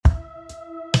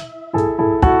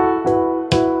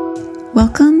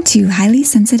Welcome to Highly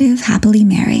Sensitive, Happily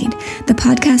Married, the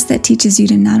podcast that teaches you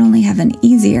to not only have an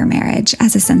easier marriage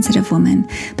as a sensitive woman,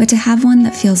 but to have one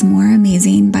that feels more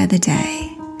amazing by the day.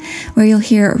 Where you'll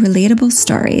hear relatable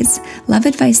stories, love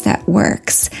advice that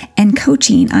works, and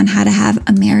coaching on how to have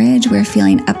a marriage where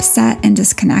feeling upset and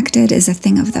disconnected is a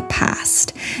thing of the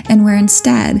past, and where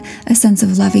instead a sense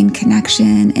of loving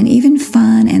connection and even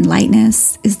fun and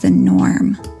lightness is the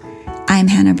norm. I'm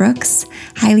Hannah Brooks,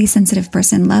 highly sensitive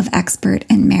person, love expert,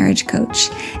 and marriage coach,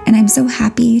 and I'm so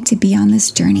happy to be on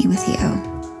this journey with you.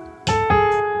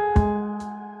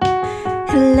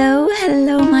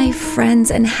 Hello, my friends,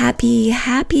 and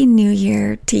happy New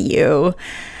Year to you.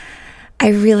 I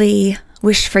really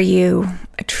wish for you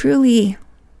a truly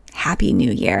happy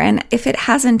New Year, and if it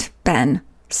hasn't been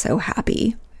so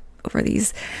happy over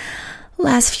these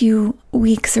last few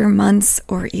weeks or months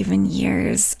or even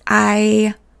years,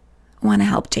 I want to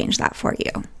help change that for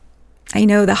you. I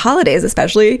know the holidays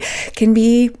especially can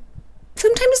be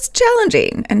sometimes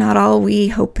challenging and not all we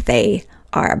hope they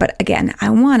are. But again, I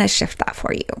want to shift that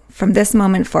for you from this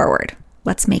moment forward.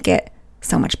 Let's make it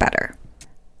so much better.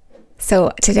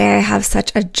 So today I have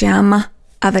such a gem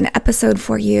of an episode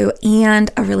for you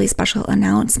and a really special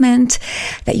announcement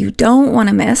that you don't want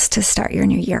to miss to start your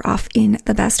new year off in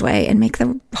the best way and make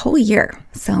the whole year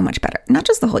so much better. Not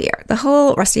just the whole year, the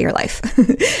whole rest of your life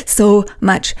so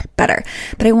much better.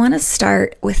 But I want to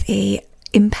start with a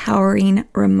empowering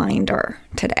reminder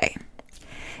today.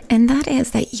 And that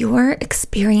is that your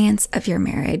experience of your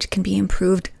marriage can be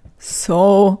improved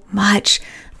so much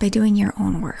by doing your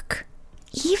own work.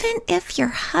 Even if your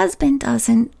husband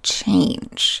doesn't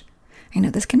change. I know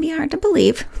this can be hard to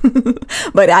believe,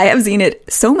 but I have seen it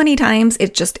so many times,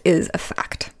 it just is a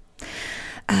fact.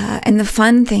 And the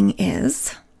fun thing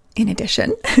is, in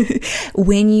addition,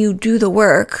 when you do the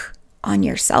work on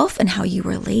yourself and how you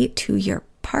relate to your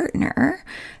partner,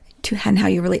 and how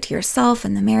you relate to yourself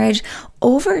and the marriage,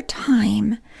 over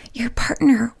time, your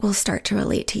partner will start to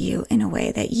relate to you in a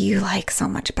way that you like so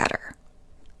much better.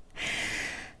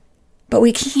 But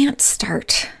we can't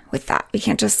start with that. We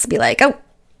can't just be like, oh,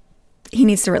 he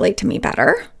needs to relate to me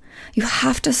better. You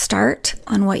have to start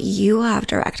on what you have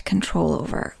direct control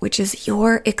over, which is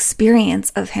your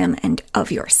experience of him and of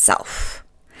yourself.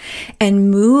 And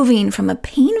moving from a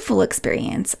painful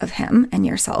experience of him and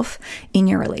yourself in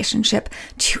your relationship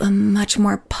to a much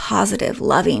more positive,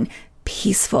 loving,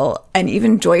 peaceful, and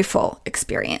even joyful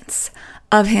experience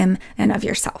of him and of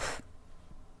yourself.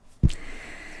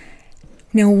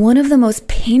 Now, one of the most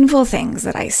painful things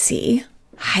that I see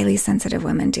highly sensitive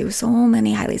women do, so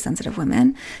many highly sensitive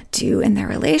women do in their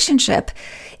relationship,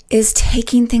 is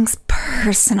taking things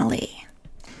personally.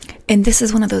 And this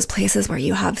is one of those places where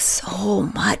you have so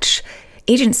much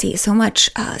agency, so much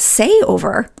say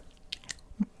over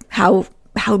how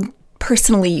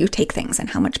personally you take things and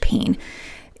how much pain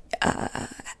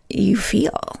you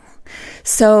feel.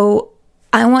 So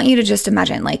I want you to just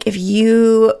imagine, like, if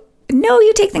you know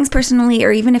you take things personally,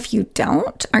 or even if you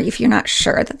don't, or if you're not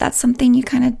sure that that's something you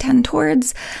kind of tend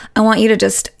towards, I want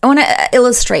to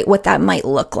illustrate what that might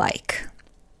look like.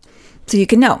 So you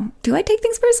can know, do I take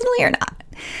things personally or not?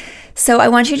 So I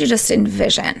want you to just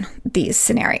envision these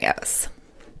scenarios.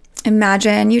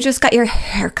 Imagine you just got your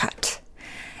hair cut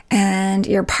and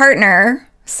your partner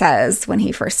says when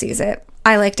he first sees it,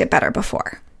 I liked it better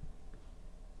before.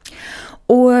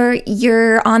 Or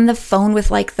you're on the phone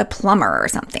with like the plumber or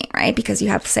something, right? Because you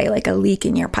have, say, like a leak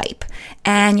in your pipe.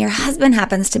 And your husband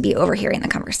happens to be overhearing the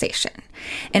conversation.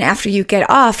 And after you get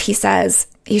off, he says,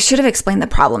 you should have explained the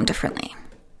problem differently.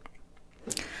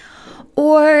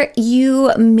 Or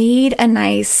you made a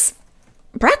nice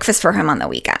breakfast for him on the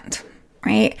weekend,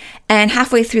 right? And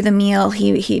halfway through the meal,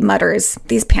 he mutters,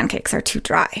 these pancakes are too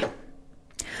dry.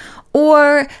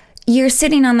 Or you're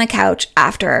sitting on the couch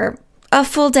after a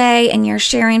full day and you're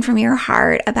sharing from your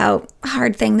heart about a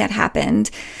hard thing that happened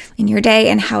in your day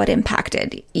and how it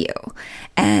impacted you.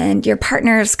 And your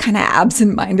partner's kind of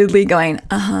absentmindedly going,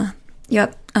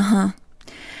 yep,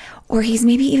 Or he's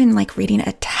maybe even like reading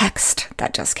a text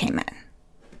that just came in.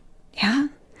 Yeah?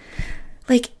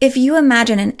 Like if you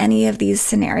imagine in any of these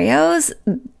scenarios,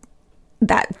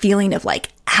 that feeling of like,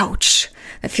 ouch,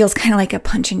 that feels kind of like a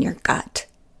punch in your gut.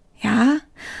 Yeah?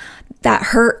 That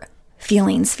hurt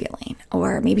feeling,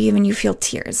 or maybe even you feel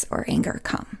tears or anger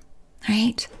come,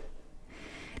 right?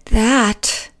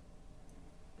 That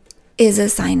is a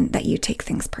sign that you take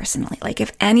things personally. Like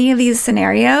if any of these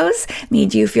scenarios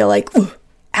made you feel like, ooh,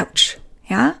 ouch,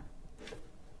 yeah?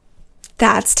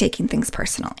 That's taking things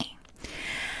personally.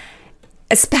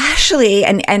 Especially,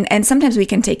 and sometimes we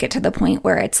can take it to the point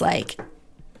where it's like,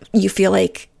 you feel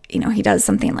like he does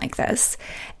something like this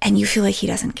and you feel like he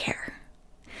doesn't care.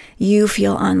 You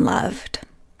feel unloved.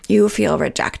 You feel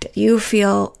rejected. You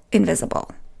feel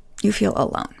invisible. You feel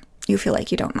alone. You feel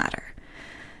like you don't matter.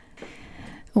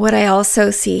 What I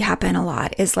also see happen a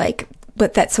lot is like,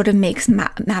 what that sort of makes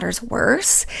matters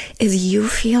worse is you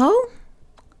feel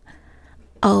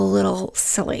a little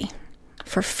silly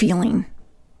for feeling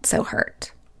so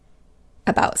hurt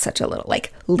about such a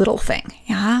little thing.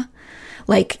 Yeah.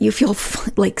 Like you feel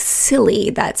like silly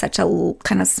that such a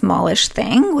kind of smallish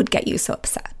thing would get you so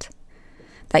upset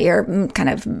that you're kind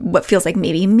of what feels like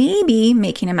maybe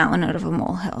making a mountain out of a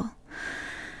molehill.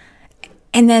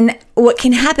 And then what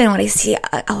can happen, what I see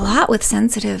a lot with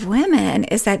sensitive women,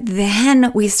 is that then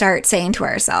we start saying to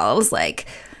ourselves, like,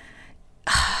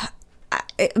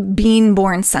 being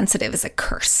born sensitive is a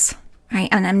curse, right?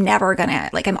 And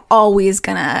I'm always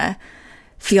gonna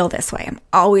feel this way. I'm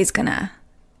always gonna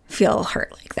feel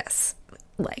hurt like this.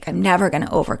 Like, I'm never gonna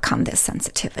overcome this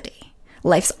sensitivity.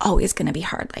 Life's always gonna be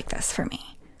hard like this for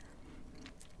me.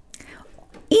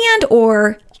 And,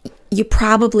 or you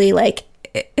probably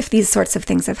if these sorts of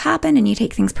things have happened and you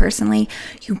take things personally,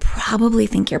 you probably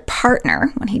think your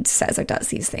partner, when he says or does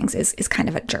these things, is kind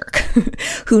of a jerk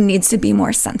who needs to be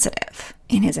more sensitive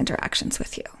in his interactions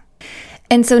with you.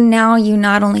 And so now you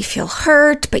not only feel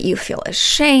hurt, but you feel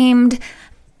ashamed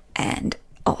and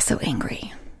also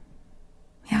angry.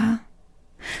 Yeah.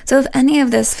 So if any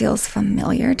of this feels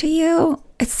familiar to you,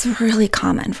 it's really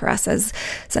common for us as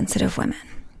sensitive women.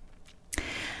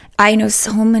 I know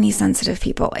so many sensitive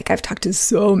people, I've talked to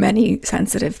so many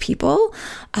sensitive people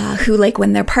who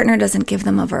when their partner doesn't give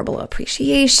them a verbal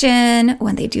appreciation,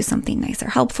 when they do something nice or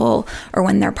helpful, or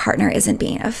when their partner isn't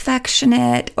being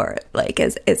affectionate or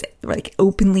is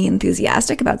openly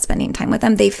enthusiastic about spending time with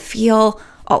them, they feel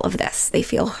all of this. They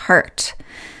feel hurt.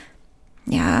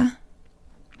 Yeah.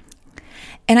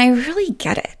 And I really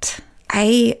get it.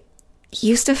 I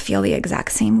used to feel the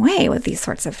exact same way with these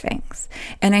sorts of things.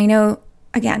 And I know,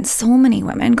 again, so many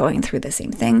women going through the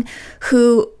same thing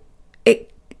who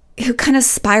kind of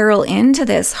spiral into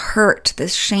this hurt,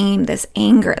 this shame, this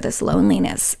anger, this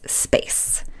loneliness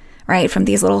space, right? From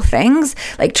these little things,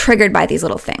 triggered by these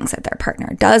little things that their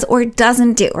partner does or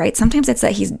doesn't do, right? Sometimes it's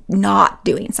that he's not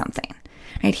doing something,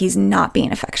 right? He's not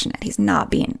being affectionate. He's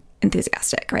not being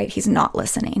enthusiastic, right? He's not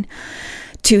listening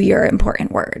to your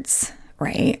important words,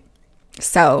 right?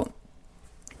 So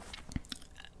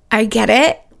I get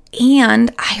it.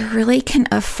 And I really can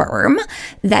affirm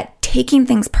that taking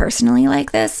things personally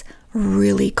like this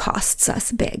really costs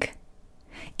us big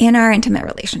in our intimate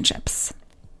relationships.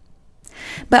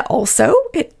 But also,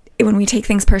 when we take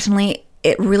things personally,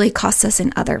 it really costs us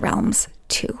in other realms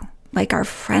too, like our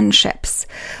friendships,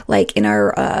 in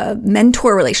our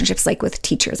mentor relationships, with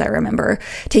teachers. I remember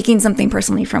taking something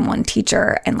personally from one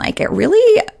teacher and it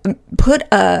really put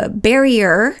a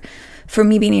barrier for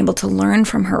me being able to learn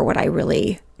from her what I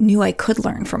really knew I could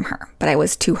learn from her, but I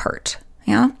was too hurt.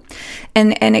 Yeah.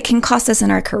 And it can cost us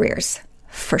in our careers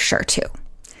for sure too.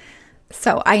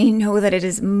 So I know that it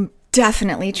is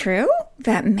definitely true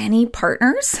that many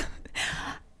partners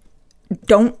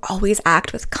don't always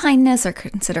act with kindness or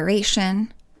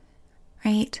consideration,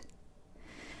 right?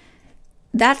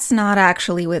 That's not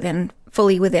actually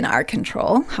fully within our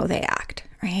control, how they act,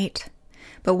 right?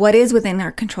 But what is within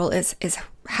our control is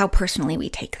how personally we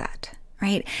take that,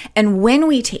 right? And when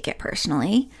we take it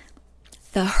personally,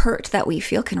 the hurt that we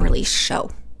feel can really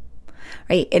show,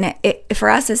 right? And for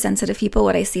us as sensitive people,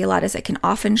 what I see a lot is it can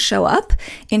often show up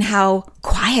in how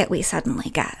quiet we suddenly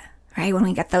get, right? When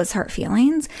we get those hurt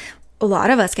feelings, a lot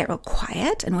of us get real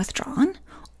quiet and withdrawn,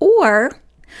 or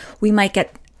we might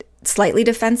get slightly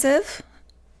defensive,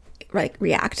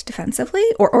 react defensively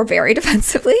or very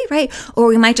defensively, right? Or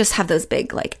we might just have those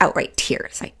big, outright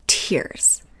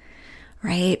tears,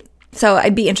 right? So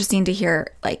it'd be interesting to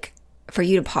hear, for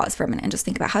you to pause for a minute and just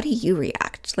think about, how do you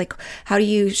react? How do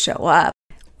you show up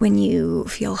when you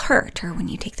feel hurt or when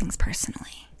you take things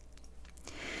personally?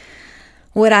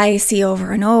 What I see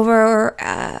over and over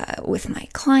with my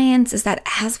clients is that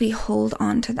as we hold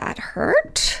on to that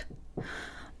hurt,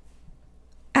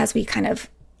 as we kind of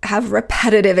have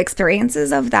repetitive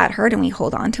experiences of that hurt and we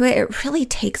hold on to it, it really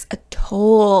takes a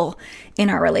toll in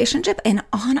our relationship and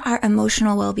on our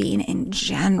emotional well-being in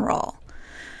general,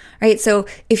 right? So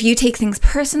if you take things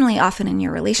personally often in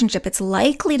your relationship, it's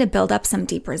likely to build up some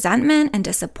deep resentment and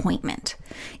disappointment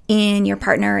in your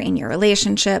partner, in your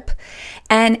relationship.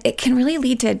 And it can really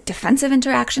lead to defensive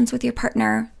interactions with your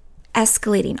partner,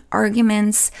 escalating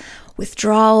arguments,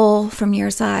 withdrawal from your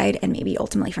side and maybe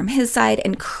ultimately from his side,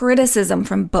 and criticism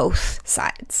from both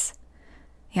sides.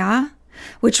 Yeah?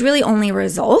 which really only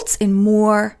results in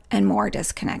more and more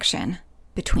disconnection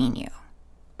between you.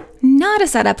 Not a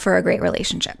setup for a great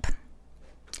relationship.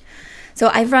 So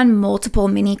I've run multiple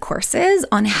mini courses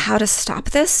on how to stop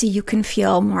this so you can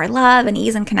feel more love and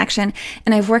ease and connection.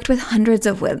 And I've worked with hundreds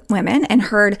of women and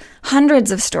heard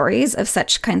hundreds of stories of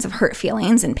such kinds of hurt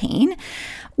feelings and pain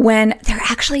when there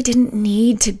actually didn't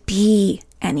need to be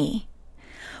any,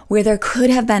 where there could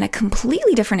have been a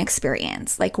completely different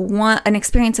experience, like an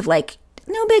experience of like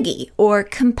no biggie, or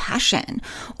compassion,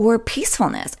 or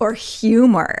peacefulness, or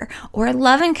humor, or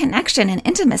love and connection and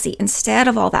intimacy instead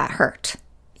of all that hurt.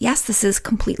 Yes, this is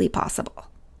completely possible.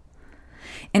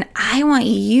 And I want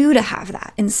you to have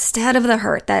that instead of the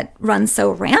hurt that runs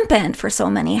so rampant for so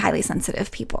many highly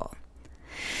sensitive people.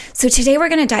 So today we're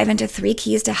going to dive into 3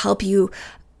 keys to help you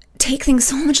take things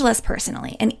so much less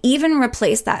personally and even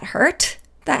replace that hurt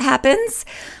that happens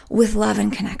with love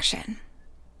and connection.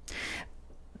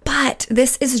 But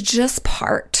this is just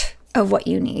part of what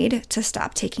you need to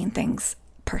stop taking things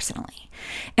personally.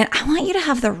 And I want you to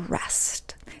have the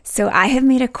rest. So I have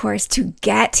made a course to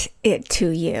get it to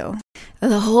you.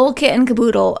 The whole kit and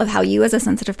caboodle of how you as a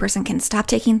sensitive person can stop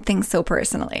taking things so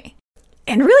personally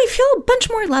and really feel a bunch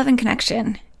more love and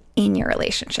connection in your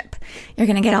relationship. You're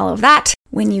going to get all of that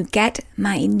when you get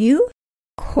my new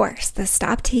course, the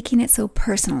Stop Taking It So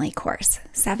Personally course.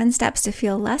 7 steps to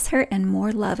feel less hurt and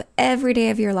more love every day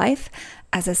of your life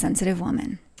as a sensitive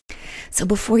woman. So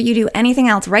before you do anything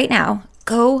else right now,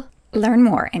 go learn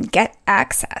more and get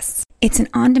access. It's an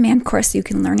on-demand course so you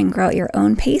can learn and grow at your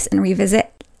own pace and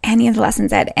revisit any of the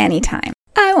lessons at any time.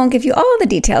 I won't give you all the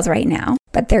details right now,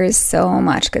 but there is so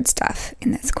much good stuff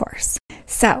in this course.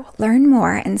 So learn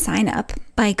more and sign up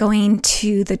by going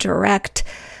to the direct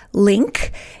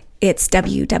link. It's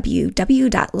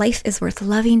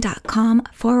www.lifeisworthloving.com/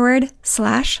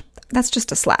 that's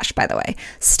just a slash, by the way.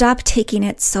 Stop taking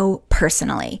it so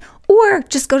personally. Or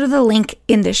just go to the link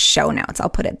in the show notes. I'll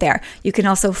put it there. You can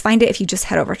also find it if you just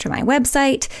head over to my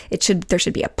website. There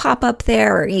should be a pop-up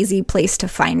there or easy place to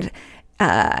find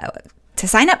to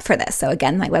sign up for this. So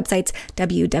again, my website's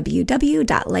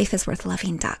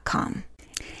www.lifeisworthloving.com.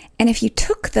 And if you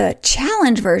took the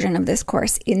challenge version of this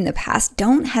course in the past,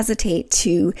 don't hesitate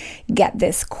to get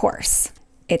this course.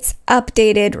 It's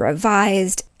updated,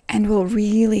 revised, and will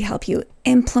really help you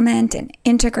implement and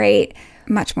integrate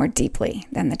much more deeply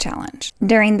than the challenge.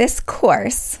 During this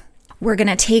course, we're going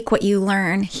to take what you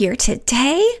learn here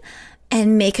today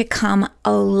and make it come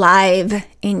alive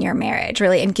in your marriage,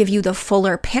 really, and give you the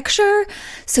fuller picture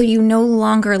so you no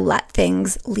longer let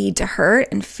things lead to hurt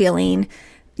and feeling,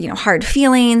 hard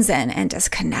feelings and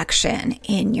disconnection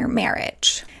in your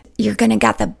marriage. You're going to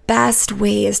get the best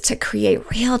ways to create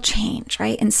real change,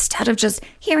 right? Instead of just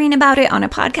hearing about it on a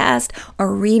podcast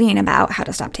or reading about how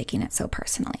to stop taking it so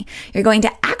personally. You're going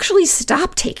to actually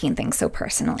stop taking things so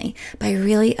personally by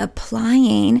really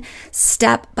applying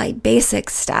step by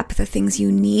basic step the things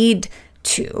you need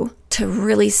to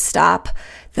really stop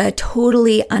the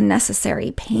totally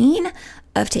unnecessary pain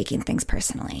of taking things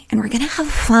personally. And we're going to have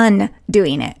fun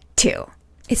doing it too.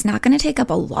 It's not going to take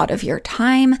up a lot of your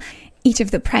time. Each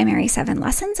of the primary 7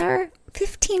 lessons are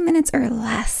 15 minutes or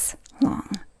less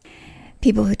long.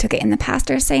 People who took it in the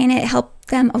past are saying it helped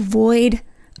them avoid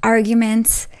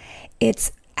arguments.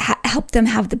 It's helped them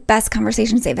have the best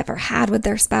conversations they've ever had with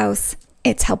their spouse.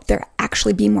 It's helped there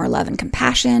actually be more love and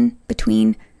compassion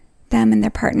between them and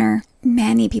their partner.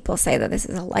 Many people say that this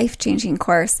is a life-changing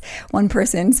course. One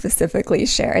person specifically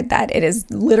shared that it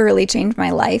has literally changed my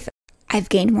life. I've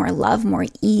gained more love, more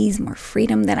ease, more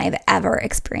freedom than I've ever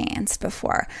experienced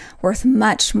before, worth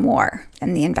much more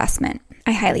than the investment.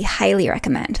 I highly, highly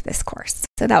recommend this course.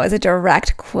 So that was a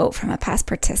direct quote from a past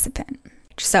participant.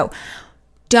 So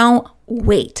don't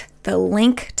wait. The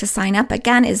link to sign up,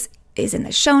 again, is in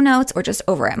the show notes or just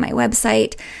over at my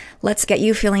website. Let's get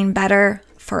you feeling better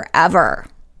forever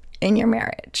in your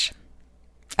marriage.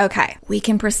 Okay, we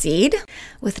can proceed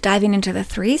with diving into the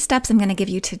 3 steps I'm going to give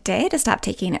you today to stop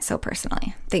taking it so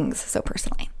personally, things so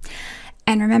personally.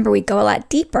 And remember, we go a lot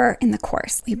deeper in the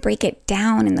course. We break it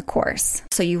down in the course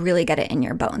so you really get it in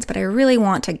your bones. But I really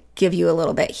want to give you a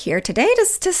little bit here today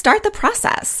to start the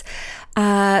process.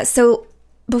 So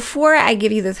before I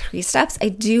give you the 3 steps, I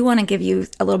do want to give you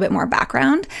a little bit more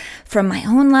background from my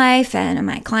own life and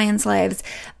my clients' lives,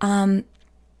 and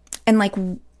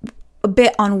a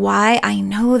bit on why I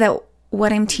know that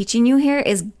what I'm teaching you here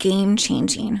is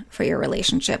game-changing for your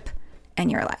relationship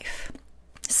and your life.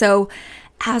 So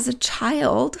as a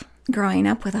child growing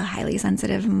up with a highly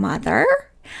sensitive mother,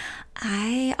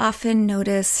 I often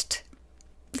noticed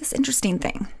this interesting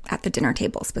thing at the dinner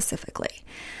table specifically.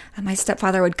 My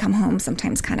stepfather would come home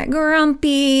sometimes kind of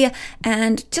grumpy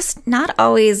and just not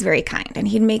always very kind. And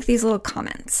he'd make these little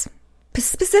comments.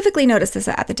 Specifically noticed this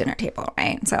at the dinner table,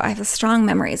 right? So I have strong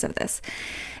memories of this.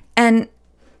 And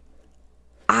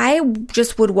I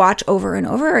just would watch over and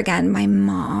over again my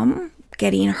mom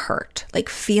getting hurt, like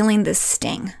feeling this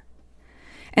sting.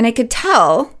 And I could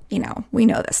tell, we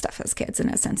know this stuff as kids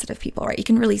and as sensitive people, right? You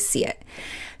can really see it.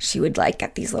 She would like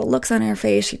get these little looks on her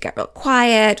face. She'd get real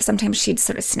quiet. Sometimes she'd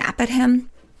sort of snap at him.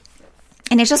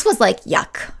 And it just was like,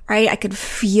 yuck, right? I could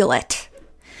feel it.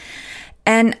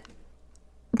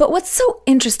 But what's so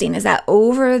interesting is that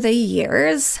over the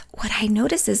years, what I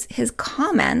noticed is his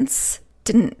comments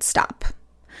didn't stop.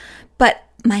 But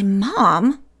my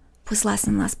mom was less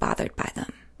and less bothered by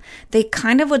them. They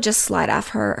kind of would just slide off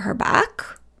her back,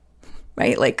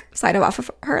 right? Like slide off of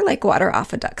her like water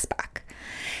off a duck's back.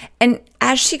 And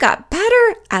as she got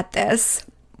better at this,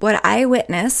 what I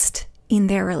witnessed in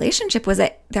their relationship was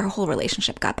that their whole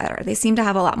relationship got better. They seemed to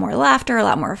have a lot more laughter, a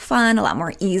lot more fun, a lot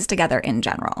more ease together in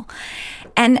general.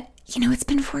 And, it's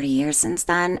been 40 years since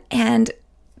then, and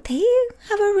they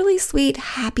have a really sweet,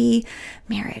 happy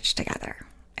marriage together.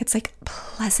 It's like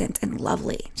pleasant and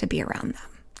lovely to be around them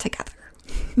together.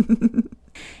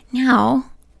 Now,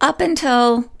 up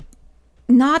until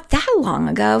not that long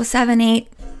ago, 7, 8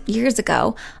 years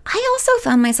ago, I also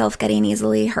found myself getting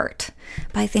easily hurt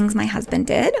by things my husband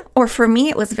did, or for me,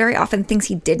 it was very often things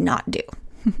he did not do.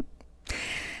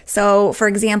 So, for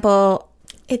example,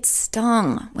 it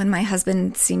stung when my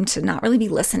husband seemed to not really be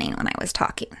listening when I was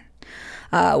talking.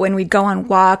 When we'd go on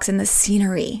walks and the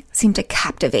scenery seemed to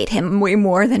captivate him way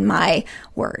more than my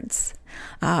words.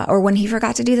 Or when he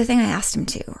forgot to do the thing I asked him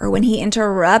to, or when he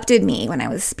interrupted me when I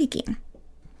was speaking.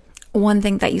 One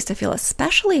thing that used to feel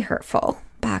especially hurtful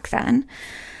back then,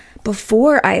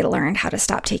 before I learned how to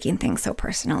stop taking things so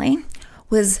personally,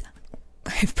 was,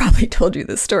 I've probably told you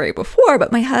this story before,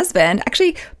 but my husband,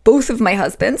 actually both of my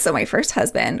husbands, so my first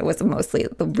husband was mostly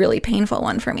the really painful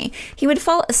one for me, he would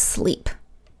fall asleep,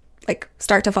 like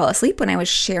start to fall asleep when I was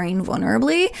sharing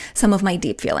vulnerably some of my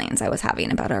deep feelings I was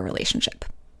having about our relationship.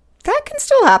 That can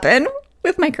still happen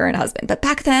with my current husband, but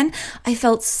back then I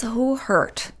felt so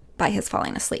hurt by his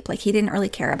falling asleep, like he didn't really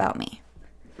care about me.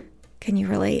 Can you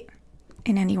relate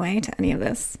in any way to any of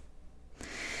this?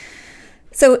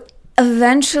 So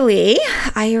eventually,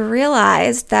 I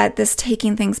realized that this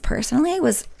taking things personally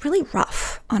was really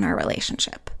rough on our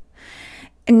relationship.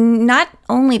 And not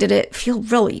only did it feel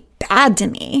really bad to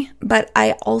me, but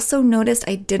I also noticed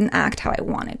I didn't act how I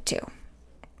wanted to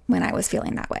when I was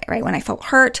feeling that way, right? When I felt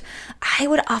hurt, I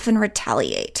would often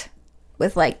retaliate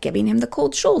with like giving him the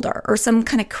cold shoulder or some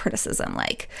kind of criticism.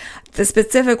 Like the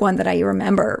specific one that I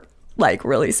remember like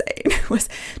really saying was,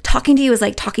 talking to you is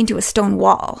like talking to a stone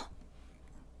wall.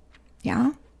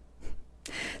 Yeah.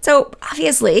 So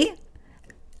obviously,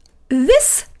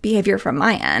 this behavior from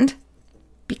my end,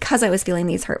 because I was feeling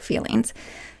these hurt feelings,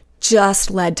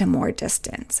 just led to more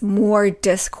distance, more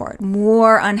discord,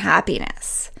 more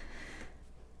unhappiness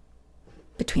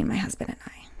between my husband and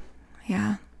I.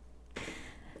 Yeah.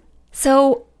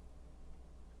 So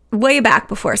way back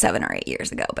before 7 or 8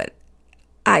 years ago, but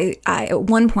I at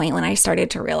one point when I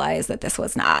started to realize that this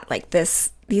was not like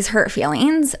this, these hurt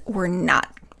feelings were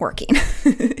not working.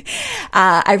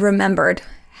 I remembered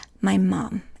my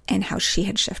mom and how she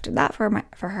had shifted that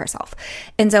for herself.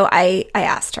 And so I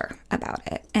asked her about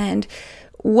it. And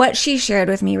what she shared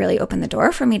with me really opened the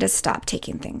door for me to stop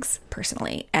taking things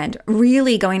personally and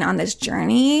really going on this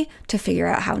journey to figure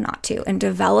out how not to, and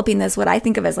developing this, what I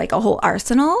think of as like a whole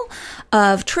arsenal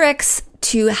of tricks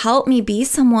to help me be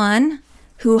someone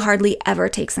who hardly ever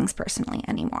takes things personally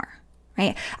anymore,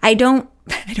 right? I don't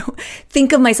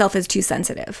think of myself as too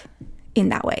sensitive in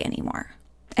that way anymore.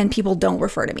 And people don't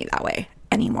refer to me that way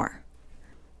anymore.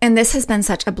 And this has been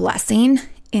such a blessing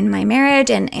in my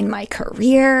marriage and in my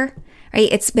career,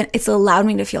 right? It's allowed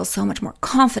me to feel so much more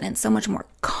confidence, so much more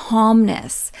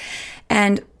calmness,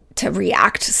 and to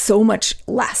react so much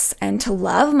less, and to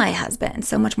love my husband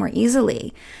so much more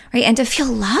easily, right? And to feel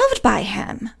loved by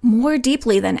him more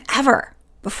deeply than ever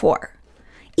before,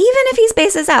 even if he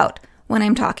spaces out when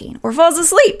I'm talking, or falls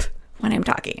asleep when I'm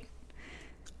talking,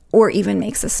 or even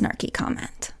makes a snarky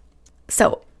comment.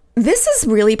 So this is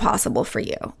really possible for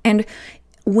you. And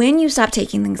when you stop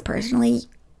taking things personally,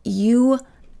 you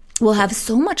will have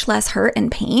so much less hurt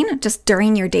and pain just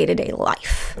during your day-to-day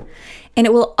life. And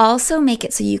it will also make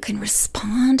it so you can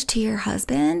respond to your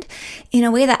husband in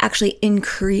a way that actually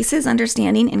increases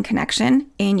understanding and connection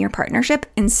in your partnership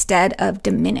instead of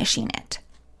diminishing it.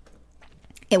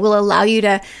 It will allow you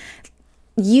to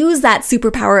use that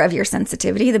superpower of your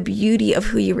sensitivity, the beauty of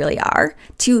who you really are,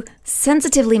 to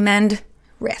sensitively mend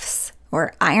rifts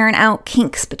or iron out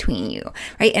kinks between you,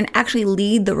 right? And actually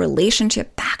lead the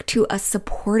relationship back to a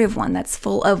supportive one that's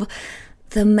full of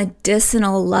the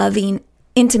medicinal, loving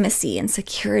intimacy and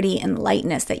security and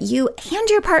lightness that you and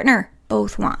your partner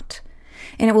both want.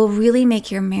 And it will really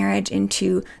make your marriage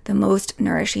into the most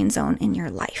nourishing zone in your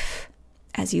life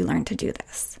as you learn to do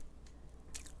this.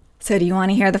 So do you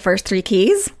want to hear the first 3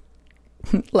 keys?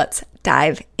 Let's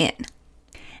dive in.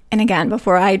 And again,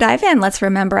 before I dive in, let's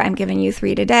remember I'm giving you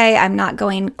 3 today. I'm not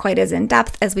going quite as in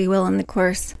depth as we will in the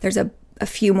course. There's a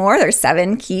few more. There's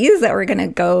 7 keys that we're going to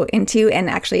go into, and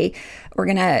actually we're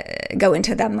going to go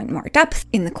into them in more depth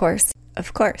in the course,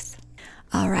 of course.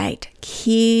 All right.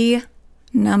 Key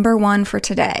number 1 for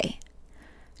today.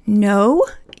 Know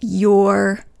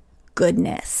your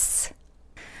goodness.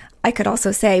 I could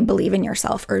also say believe in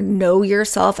yourself, or know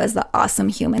yourself as the awesome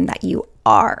human that you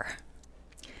are.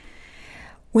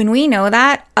 When we know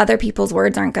that, other people's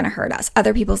words aren't going to hurt us.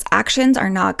 Other people's actions are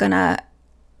not going to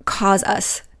cause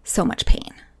us so much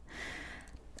pain.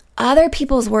 Other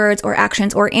people's words or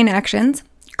actions or inactions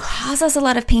cause us a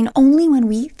lot of pain only when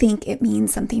we think it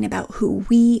means something about who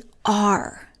we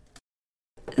are.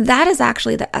 That is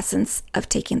actually the essence of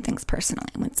taking things personally.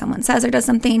 When someone says or does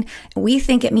something, we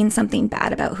think it means something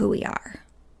bad about who we are.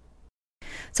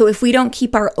 So if we don't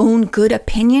keep our own good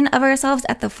opinion of ourselves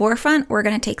at the forefront, we're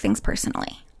going to take things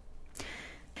personally.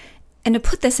 And to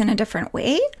put this in a different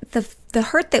way, the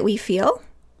hurt that we feel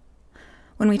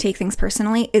when we take things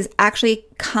personally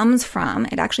comes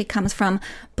from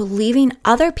believing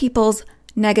other people's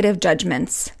negative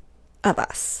judgments of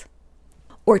us,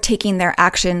 or taking their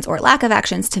actions or lack of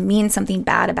actions to mean something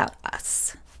bad about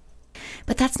us.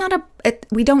 But that's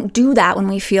we don't do that when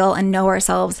we feel and know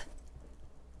ourselves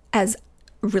as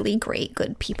really great,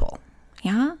 good people.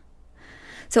 Yeah?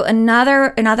 So in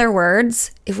other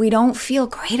words, if we don't feel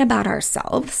great about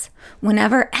ourselves,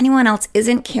 whenever anyone else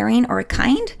isn't caring or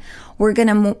kind, we're going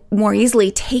to more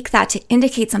easily take that to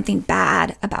indicate something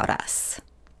bad about us.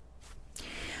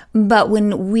 But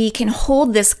when we can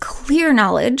hold this clear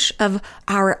knowledge of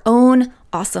our own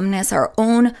awesomeness, our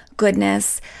own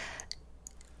goodness,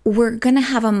 we're going to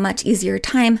have a much easier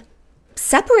time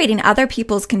separating other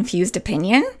people's confused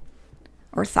opinion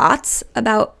or thoughts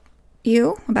about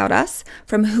us,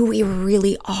 from who we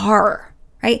really are,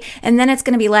 right? And then it's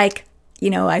going to be like,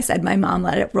 I said my mom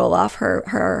let it roll off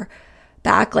her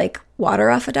back like water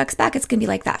off a duck's back. It's going to be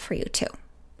like that for you too.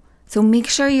 So make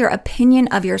sure your opinion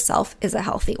of yourself is a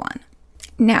healthy one.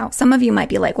 Now, some of you might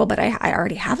be like, well, but I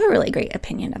already have a really great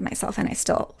opinion of myself and I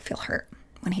still feel hurt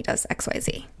when he does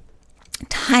XYZ.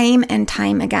 Time and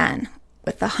time again,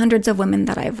 with the hundreds of women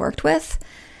that I've worked with,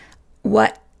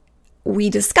 what we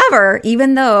discover,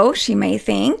 even though she may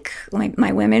think,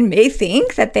 my women may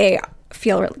think that they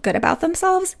feel good about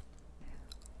themselves,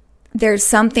 there's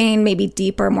something maybe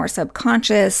deeper, more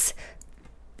subconscious,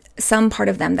 some part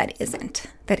of them that isn't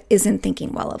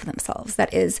thinking well of themselves,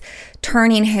 that is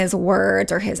turning his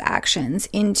words or his actions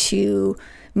into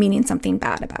meaning something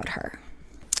bad about her.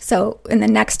 So in the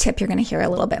next tip, you're going to hear a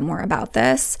little bit more about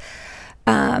this.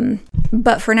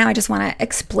 But for now, I just want to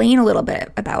explain a little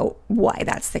bit about why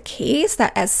that's the case,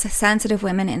 that as sensitive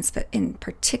women in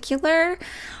particular,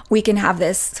 we can have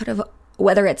this sort of,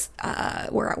 whether it's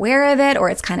we're aware of it or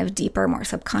it's kind of deeper, more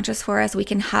subconscious for us, we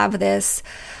can have this,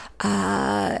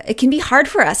 it can be hard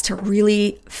for us to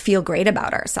really feel great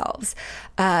about ourselves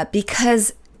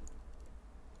because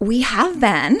we have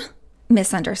been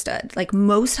misunderstood. Like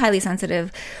most highly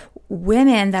sensitive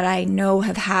women that I know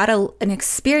have had an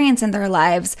experience in their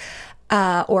lives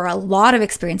or a lot of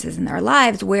experiences in their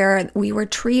lives where we were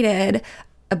treated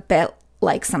a bit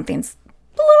like something's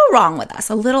a little wrong with us,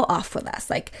 a little off with us.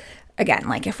 Like, again,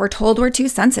 like if we're told we're too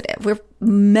sensitive,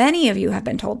 many of you have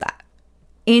been told that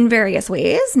in various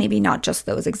ways, maybe not just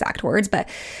those exact words, but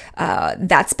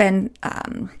that's been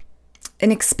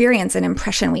an experience, an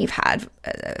impression we've had.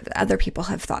 Other people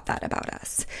have thought that about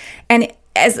us. And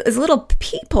as little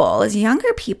people, as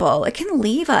younger people, it can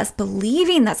leave us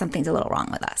believing that something's a little wrong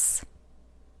with us.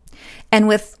 And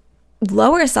with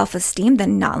lower self-esteem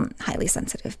than non-highly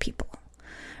sensitive people,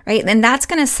 right? And that's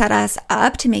going to set us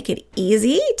up to make it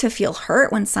easy to feel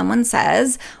hurt when someone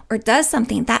says or does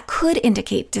something that could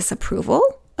indicate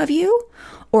disapproval of you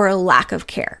or a lack of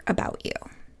care about you.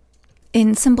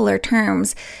 In simpler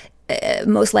terms,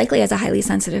 most likely as a highly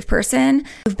sensitive person,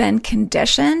 you've been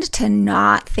conditioned to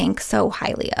not think so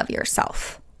highly of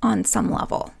yourself on some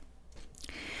level.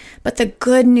 But the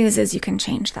good news is you can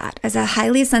change that. As a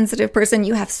highly sensitive person,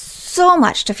 you have so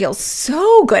much to feel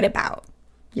so good about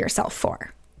yourself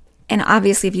for. And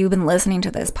obviously, if you've been listening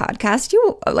to this podcast,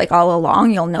 you like all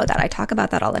along, you'll know that I talk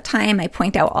about that all the time. I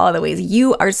point out all the ways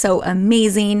you are so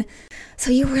amazing.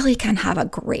 So you really can have a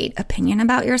great opinion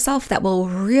about yourself that will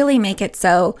really make it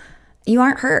so you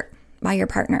aren't hurt by your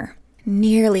partner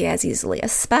nearly as easily,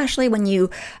 especially when you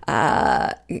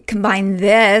combine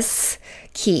this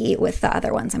key with the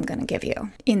other ones I'm going to give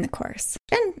you in the course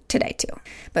and today too.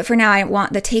 But for now, I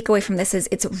want the takeaway from this is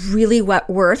it's really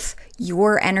worth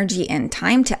your energy and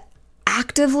time to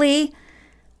actively,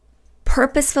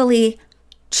 purposefully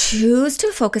choose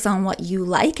to focus on what you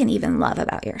like and even love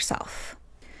about yourself.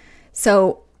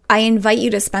 So I invite you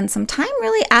to spend some time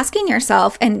really asking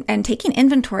yourself and taking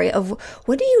inventory of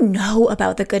what do you know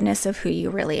about the goodness of who you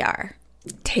really are.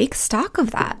 Take stock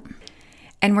of that.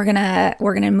 And we're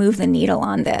gonna move the needle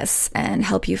on this and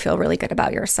help you feel really good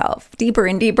about yourself, deeper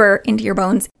and deeper into your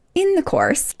bones in the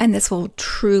course. And this will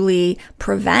truly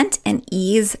prevent and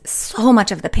ease so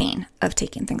much of the pain of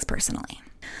taking things personally.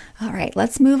 All right,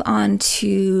 let's move on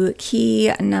to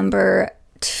key number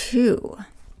 2.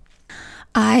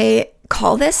 I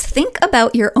call this think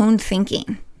about your own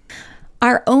thinking.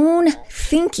 Our own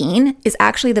thinking is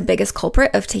actually the biggest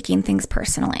culprit of taking things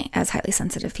personally as highly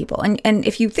sensitive people. And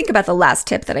if you think about the last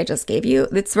tip that I just gave you,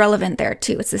 it's relevant there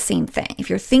too. It's the same thing. If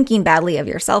you're thinking badly of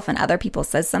yourself and other people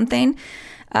says something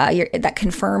that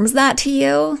confirms that to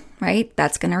you, right?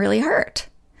 That's going to really hurt.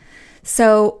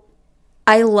 So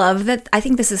I love that. I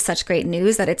think this is such great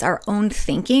news that it's our own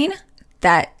thinking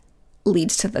that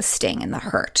leads to the sting and the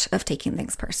hurt of taking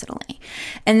things personally.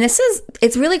 And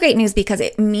it's really great news because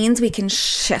it means we can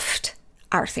shift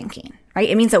our thinking, right?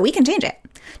 It means that we can change it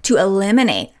to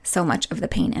eliminate so much of the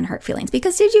pain and hurt feelings.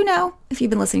 Because did you know, if you've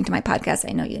been listening to my podcast,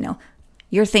 I know you know,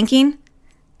 your thinking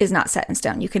is not set in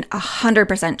stone. You can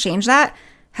 100% change that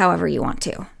however you want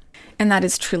to. And that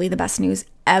is truly the best news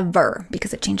ever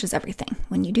because it changes everything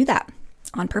when you do that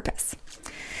on purpose.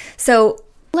 So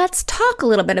let's talk a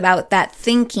little bit about that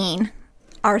thinking,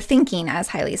 our thinking as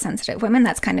highly sensitive women.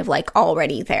 That's kind of like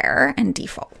already there and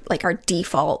default, like our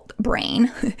default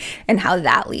brain and how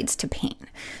that leads to pain.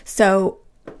 So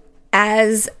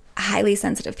as highly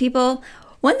sensitive people,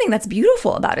 one thing that's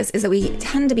beautiful about us is that we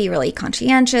tend to be really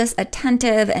conscientious,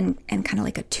 attentive, and kind of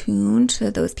like attuned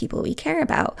to those people we care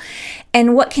about.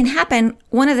 And what can happen,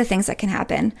 one of the things that can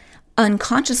happen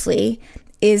unconsciously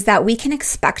is that we can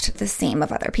expect the same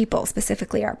of other people,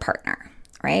 specifically our partner,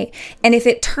 right? And if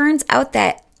it turns out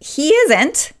that he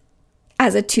isn't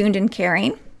as attuned and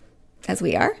caring as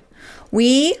we are,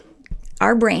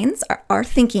 our brains, our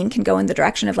thinking can go in the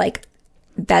direction of like,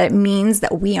 that it means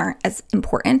that we aren't as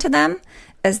important to them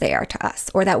as they are to us,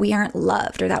 or that we aren't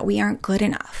loved, or that we aren't good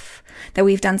enough, that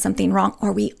we've done something wrong,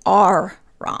 or we are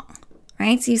wrong,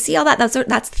 right? So you see all that,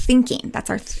 that's thinking, that's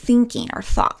our thinking, our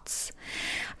thoughts.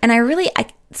 And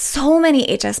so many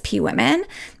HSP women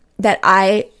that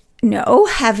I know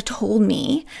have told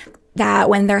me that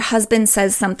when their husband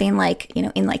says something like,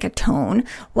 in like a tone,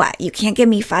 what, you can't give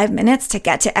me 5 minutes to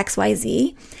get to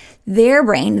XYZ, their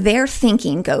brain, their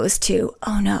thinking goes to,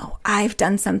 oh no, I've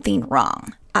done something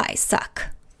wrong. I suck.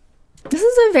 This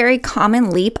is a very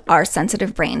common leap our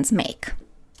sensitive brains make.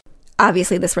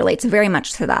 Obviously, this relates very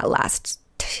much to that last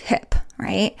tip,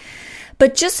 right?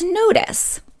 But just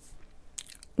notice,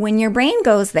 when your brain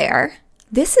goes there,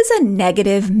 this is a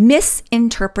negative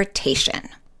misinterpretation.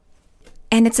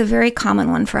 And it's a very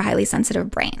common one for highly sensitive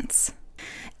brains.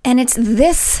 And it's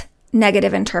this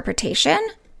negative interpretation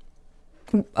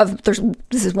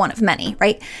this is one of many,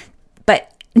 right?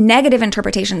 But negative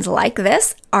interpretations like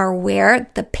this are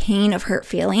where the pain of hurt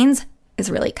feelings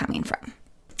is really coming from.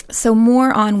 So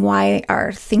more on why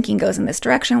our thinking goes in this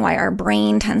direction, why our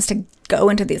brain tends to go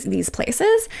into these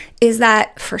places, is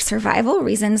that for survival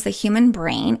reasons, the human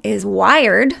brain is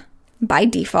wired by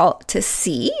default to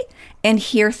see and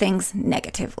hear things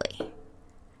negatively.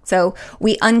 So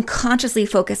we unconsciously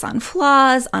focus on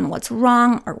flaws, on what's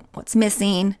wrong or what's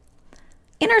missing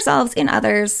in ourselves, in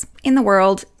others, in the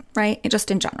world, right? Just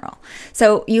in general.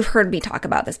 So you've heard me talk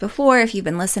about this before. If you've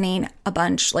been listening a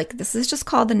bunch, like this is just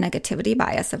called the negativity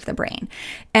bias of the brain.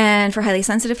 And for highly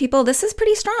sensitive people, this is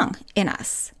pretty strong in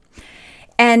us.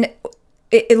 And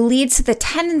it leads to the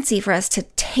tendency for us to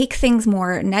take things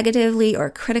more negatively or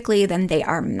critically than they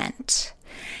are meant,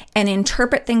 and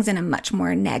interpret things in a much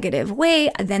more negative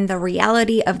way than the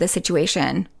reality of the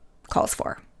situation calls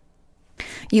for.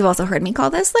 You've also heard me call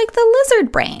this like the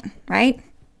lizard brain, right?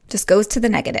 Just goes to the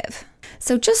negative.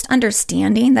 So just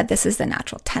understanding that this is the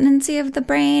natural tendency of the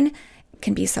brain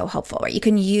can be so helpful, right? You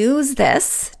can use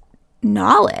this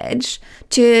knowledge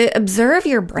to observe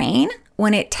your brain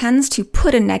when it tends to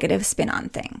put a negative spin on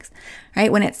things,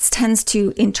 right? When it tends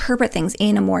to interpret things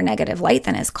in a more negative light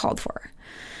than is called for.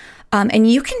 And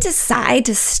you can decide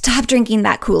to stop drinking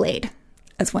that Kool-Aid,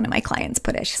 as one of my clients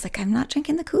put it. She's like, I'm not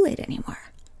drinking the Kool-Aid anymore,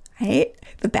 right?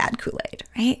 The bad Kool-Aid,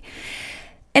 right?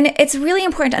 And it's really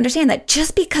important to understand that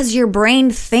just because your brain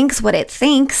thinks what it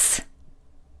thinks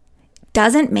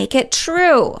doesn't make it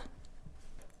true.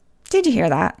 Did you hear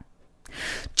that?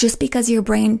 Just because your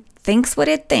brain thinks what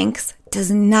it thinks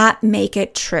does not make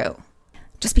it true.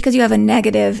 Just because you have a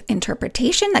negative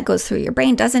interpretation that goes through your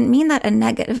brain doesn't mean that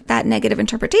that negative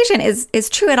interpretation is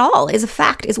true at all, is a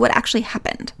fact, is what actually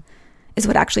happened, is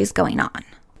what actually is going on.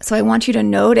 So I want you to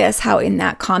notice how in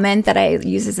that comment that I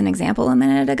used as an example a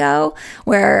minute ago,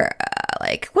 where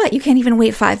you can't even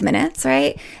wait 5 minutes,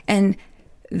 right? And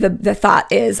the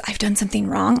thought is, I've done something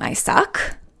wrong, I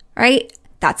suck, right?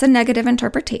 That's a negative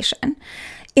interpretation.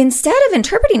 Instead of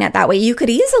interpreting it that way, you could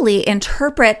easily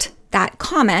interpret that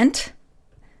comment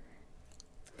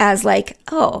as like,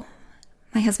 oh,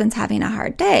 my husband's having a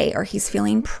hard day, or he's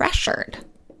feeling pressured.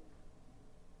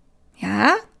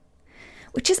 Yeah?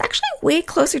 Which is actually way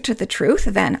closer to the truth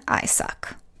than I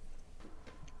suck.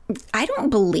 I don't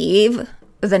believe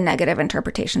the negative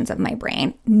interpretations of my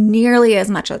brain nearly as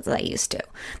much as I used to.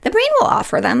 The brain will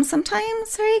offer them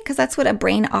sometimes, right? Because that's what a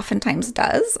brain oftentimes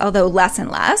does, although less and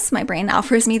less. My brain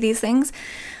offers me these things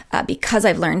because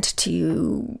I've learned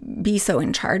to be so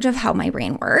in charge of how my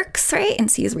brain works, right? And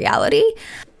sees reality.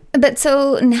 But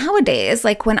so nowadays,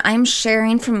 like when I'm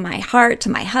sharing from my heart to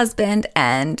my husband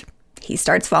and he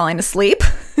starts falling asleep,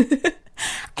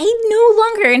 I no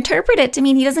longer interpret it to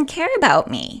mean he doesn't care about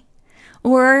me,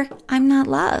 or I'm not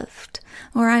loved,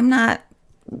 or I'm not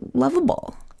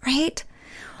lovable, right?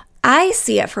 I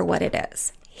see it for what it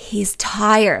is. He's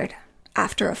tired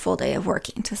after a full day of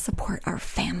working to support our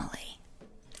family.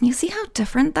 You see how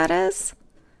different that is?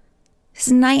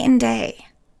 It's night and day.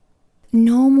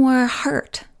 No more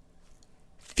hurt.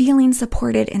 Feeling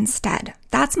supported instead.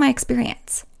 That's my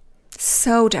experience.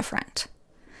 So different.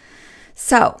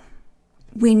 So,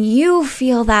 when you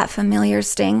feel that familiar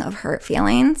sting of hurt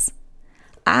feelings,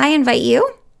 I invite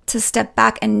you to step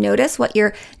back and notice what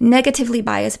your negatively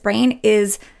biased brain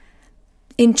is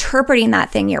interpreting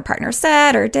that thing your partner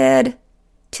said or did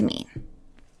to mean.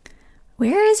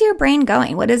 Where is your brain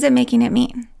going? What is it making it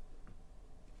mean?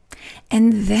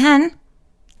 And then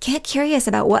get curious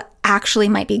about what actually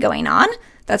might be going on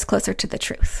that's closer to the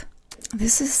truth.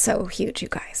 This is so huge, you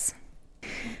guys.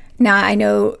 Now, I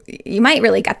know you might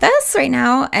really get this right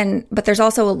now, but there's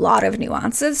also a lot of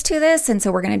nuances to this, and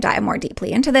so we're going to dive more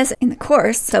deeply into this in the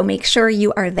course, so make sure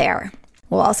you are there.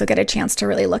 We'll also get a chance to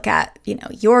really look at,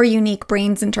 your unique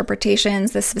brain's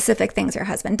interpretations, the specific things your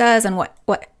husband does, and what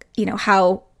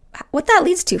that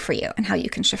leads to for you, and how you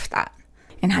can shift that,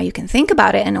 and how you can think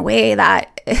about it in a way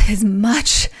that is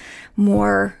much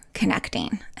more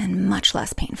connecting and much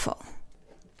less painful.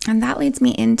 And that leads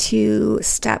me into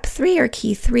step 3 or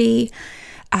key 3,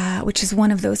 which is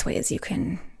one of those ways you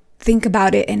can think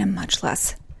about it in a much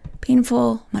less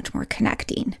painful, much more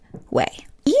connecting way.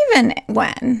 Even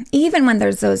when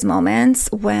there's those moments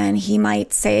when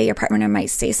your partner might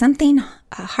say something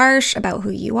harsh about who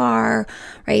you are,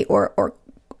 right? Or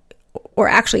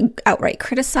actually outright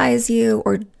criticize you,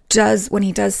 or when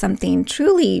he does something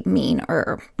truly mean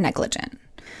or negligent.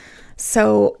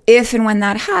 So if and when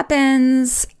that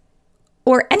happens,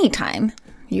 or anytime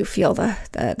you feel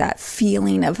that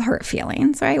feeling of hurt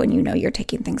feelings, right? When you're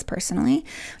taking things personally,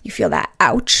 you feel that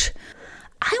ouch.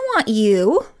 I want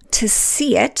you to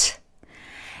see it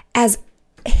as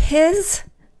his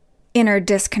inner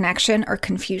disconnection or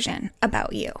confusion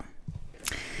about you.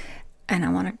 And I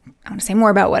want to say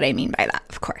more about what I mean by that,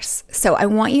 of course. So I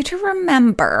want you to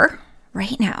remember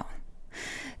right now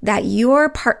that your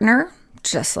partner,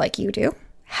 just like you do,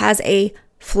 has a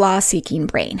flaw-seeking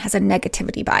brain, has a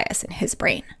negativity bias in his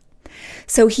brain.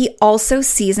 So he also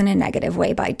sees in a negative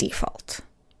way by default.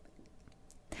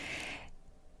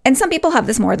 And some people have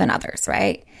this more than others,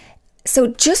 right? So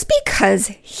just because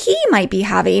he might be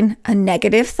having a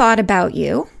negative thought about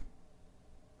you,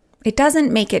 it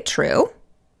doesn't make it true,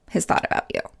 his thought about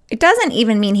you. It doesn't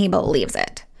even mean he believes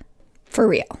it, for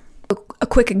real. A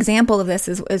quick example of this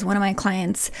is one of my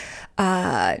clients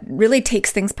really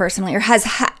takes things personally, or has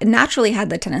naturally had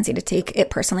the tendency to take it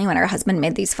personally when her husband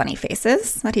made these funny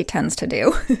faces that he tends to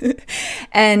do.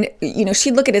 And,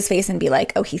 she'd look at his face and be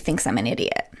like, oh, he thinks I'm an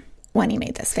idiot when he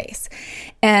made this face.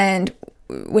 And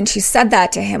when she said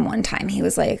that to him one time, he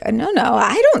was like, no,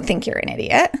 I don't think you're an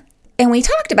idiot. And we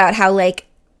talked about how,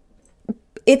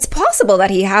 it's possible that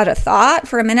he had a thought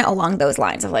for a minute along those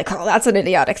lines of like, oh, that's an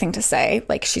idiotic thing to say.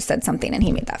 Like she said something and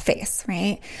he made that face,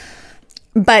 right?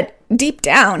 But deep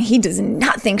down, he does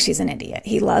not think she's an idiot.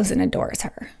 He loves and adores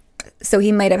her. So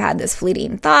he might have had this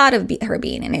fleeting thought of her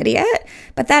being an idiot,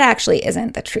 but that actually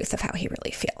isn't the truth of how he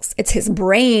really feels. It's his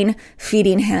brain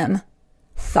feeding him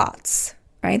thoughts,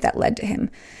 right? That led to him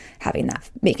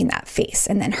making that face,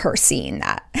 and then her seeing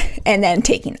that and then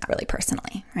taking that really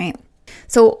personally, right?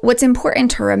 So what's important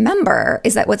to remember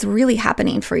is that what's really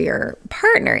happening for your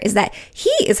partner is that he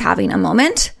is having a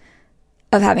moment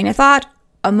of having a thought,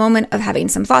 a moment of having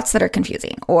some thoughts that are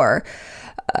confusing, or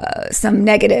some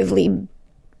negative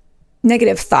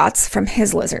thoughts from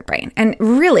his lizard brain. And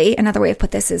really, another way to put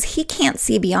this is he can't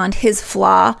see beyond his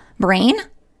flaw-seeking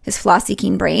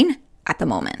brain at the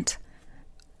moment.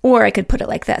 Or I could put it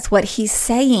like this. What he's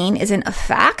saying isn't a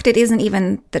fact. It isn't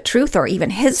even the truth or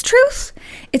even his truth.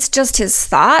 It's just his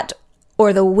thought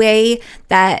or the way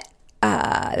that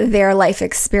their life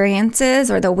experiences,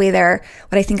 or the way what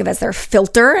I think of as their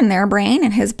filter in their brain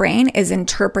and his brain is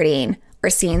interpreting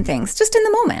or seeing things just in the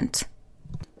moment.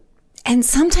 And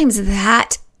sometimes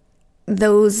that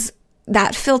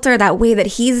filter, that way that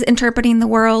he's interpreting the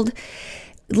world,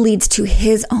 leads to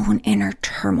his own inner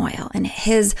turmoil and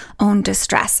his own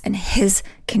distress and his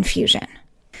confusion.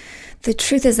 The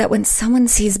truth is that when someone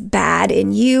sees bad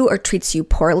in you or treats you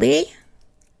poorly,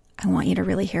 I want you to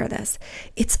really hear this.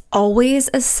 It's always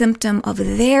a symptom of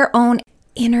their own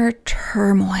inner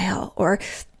turmoil or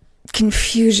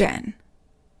confusion.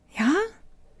 Yeah?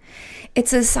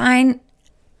 It's a sign,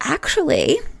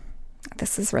 actually,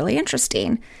 this is really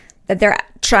interesting, that they're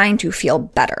trying to feel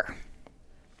better.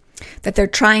 That they're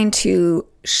trying to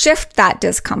shift that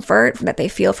discomfort that they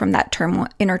feel from that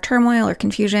inner turmoil or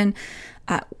confusion,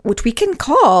 which we can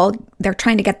call they're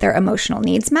trying to get their emotional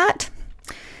needs met,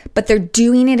 but they're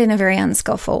doing it in a very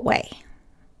unskillful way,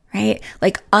 right?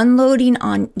 Like unloading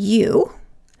on you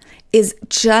is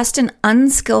just an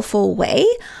unskillful way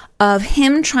of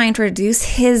him trying to reduce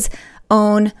his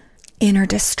own inner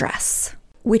distress,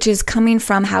 which is coming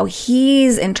from how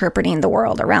he's interpreting the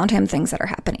world around him, things that are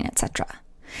happening, etc.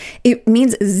 It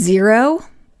means zero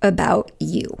about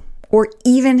you or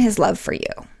even his love for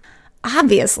you.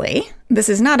 Obviously, this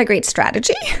is not a great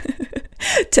strategy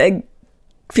to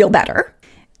feel better,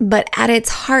 but at its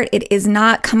heart, it is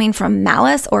not coming from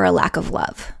malice or a lack of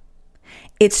love.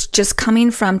 It's just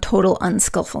coming from total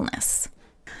unskillfulness,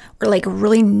 or like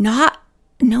really not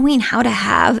knowing how to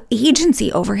have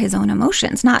agency over his own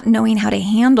emotions, not knowing how to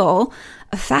handle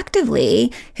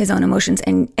effectively his own emotions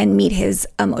and meet his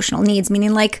emotional needs,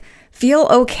 meaning like feel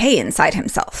okay inside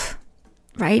himself,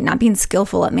 right? Not being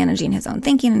skillful at managing his own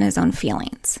thinking and his own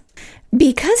feelings.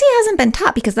 Because he hasn't been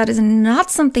taught, because that is not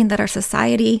something that our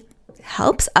society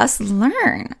helps us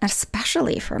learn,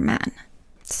 especially for men.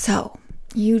 So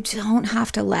you don't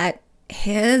have to let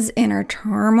his inner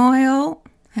turmoil,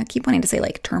 I keep wanting to say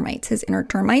like termites, his inner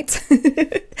termites,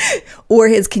 or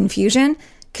his confusion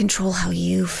control how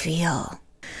you feel.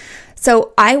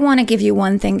 So I want to give you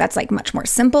one thing that's like much more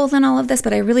simple than all of this,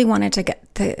 but I really wanted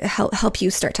to help you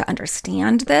start to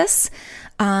understand this,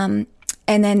 and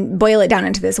then boil it down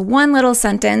into this one little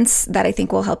sentence that I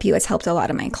think will help you. It's helped a lot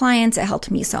of my clients. It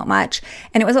helped me so much.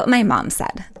 And it was what my mom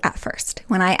said at first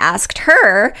when I asked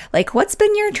her, like, what's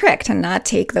been your trick to not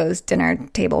take those dinner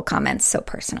table comments so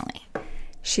personally?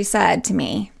 She said to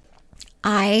me,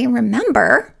 I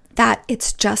remember that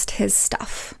it's just his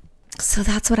stuff. So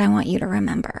that's what I want you to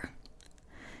remember.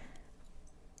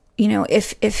 You know,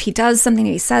 if he does something,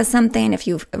 if he says something, if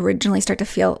you start to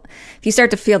feel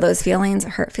those feelings,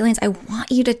 hurt feelings, I want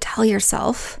you to tell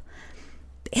yourself,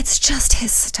 it's just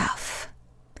his stuff.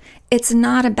 It's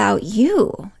not about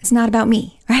you. It's not about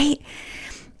me, right?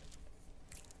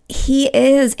 He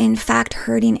is, in fact,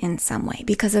 hurting in some way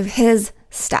because of his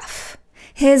stuff,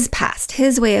 his past,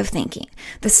 his way of thinking,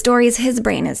 the stories his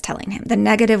brain is telling him, the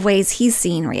negative ways he's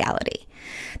seeing reality,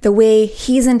 the way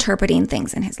he's interpreting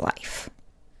things in his life.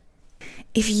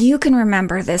 If you can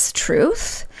remember this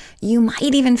truth, you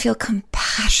might even feel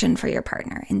compassion for your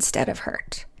partner instead of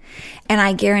hurt. And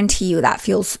I guarantee you that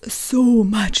feels so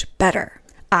much better.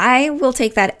 I will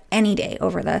take that any day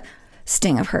over the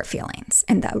sting of hurt feelings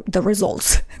and the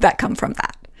results that come from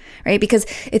that, right? Because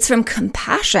it's from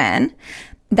compassion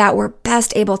that we're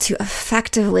best able to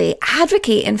effectively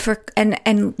advocate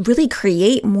and really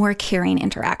create more caring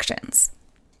interactions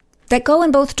that go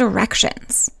in both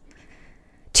directions,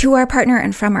 to our partner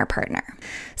and from our partner.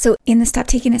 So in the Stop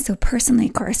Taking It So Personally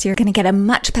course, you're going to get a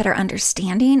much better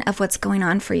understanding of what's going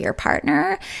on for your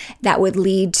partner that would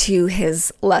lead to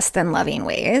his less than loving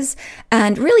ways,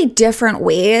 and really different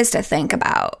ways to think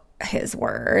about his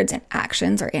words and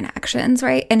actions or inactions,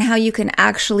 right? And how you can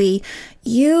actually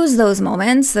use those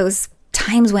moments, those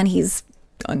times when he's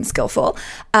unskillful,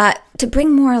 to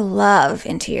bring more love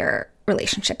into your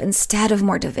relationship instead of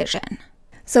more division.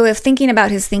 So if thinking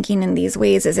about his thinking in these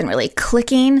ways isn't really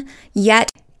clicking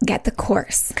yet, get the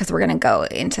course, because we're going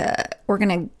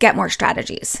to get more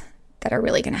strategies that are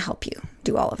really going to help you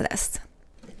do all of this.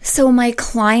 So my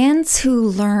clients who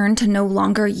learn to no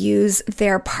longer use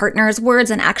their partner's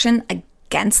words and action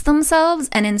against themselves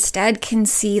and instead can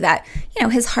see that,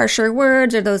 his harsher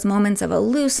words or those moments of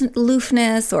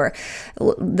aloofness or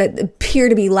that appear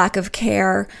to be lack of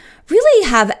care really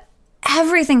have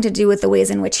everything to do with the ways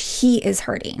in which he is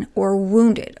hurting or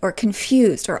wounded or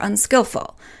confused or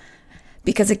unskillful.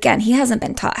 Because again, he hasn't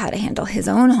been taught how to handle his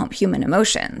own human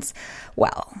emotions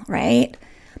well, right?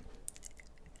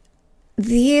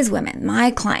 These women,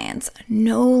 my clients,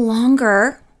 no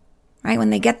longer, right, when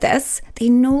they get this, they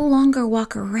no longer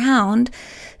walk around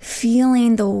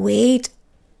feeling the weight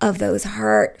of those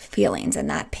hurt feelings and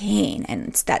that pain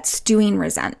and that stewing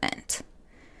resentment,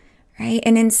 right?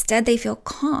 And instead they feel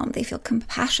calm, they feel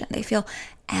compassion, they feel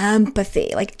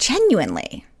empathy, like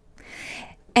genuinely.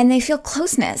 And they feel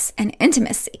closeness and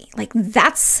intimacy. Like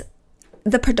that's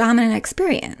the predominant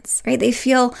experience, right? They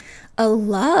feel a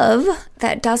love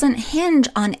that doesn't hinge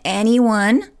on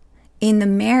anyone in the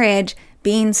marriage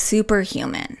being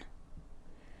superhuman,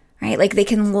 right? Like they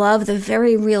can love the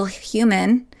very real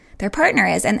human their partner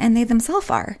is, and they themselves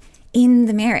are in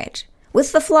the marriage,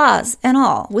 with the flaws and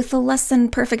all, with the less than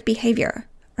perfect behavior,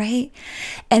 right?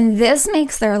 And this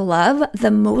makes their love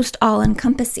the most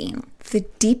all-encompassing, the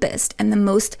deepest, and the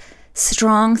most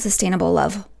strong, sustainable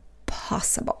love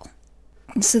possible.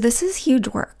 So this is huge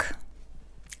work,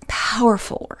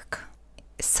 powerful work,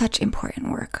 such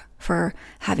important work for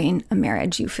having a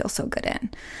marriage you feel so good in.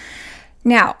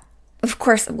 Now, of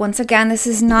course, once again, this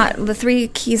is not the 3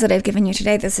 keys that I've given you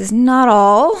today. This is not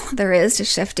all there is to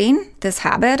shifting this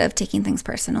habit of taking things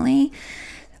personally,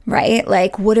 right?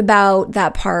 Like, what about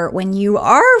that part when you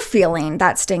are feeling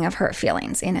that sting of hurt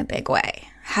feelings in a big way?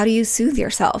 How do you soothe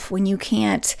yourself when you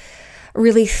can't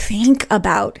really think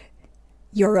about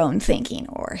your own thinking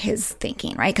or his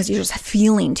thinking, right? Because you're just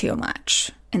feeling too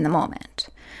much in the moment,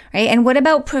 right? And what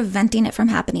about preventing it from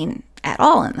happening at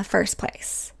all in the first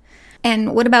place?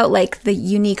 And what about like the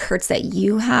unique hurts that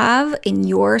you have in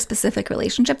your specific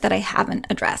relationship that I haven't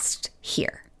addressed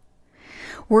here?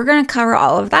 We're going to cover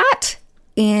all of that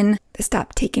in the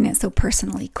Stop Taking It So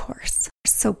Personally course.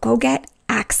 So go get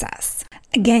access.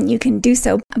 Again, you can do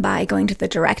so by going to the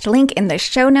direct link in the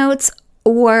show notes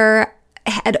or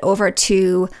head over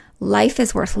to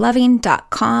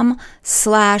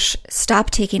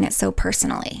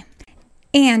lifeisworthloving.com/stoptakingitsopersonally.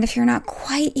 And if you're not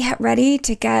quite yet ready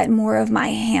to get more of my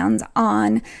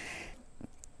hands-on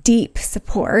deep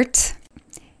support,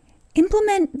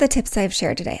 implement the tips I've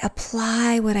shared today.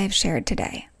 Apply what I've shared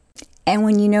today. And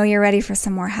when you know you're ready for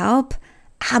some more help,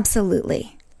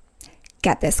 absolutely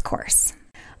get this course.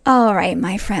 All right,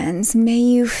 my friends, may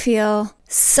you feel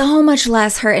so much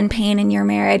less hurt and pain in your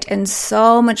marriage and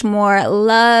so much more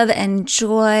love and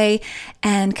joy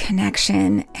and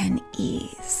connection and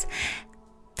ease.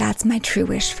 That's my true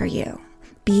wish for you.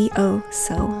 Be oh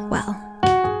so well.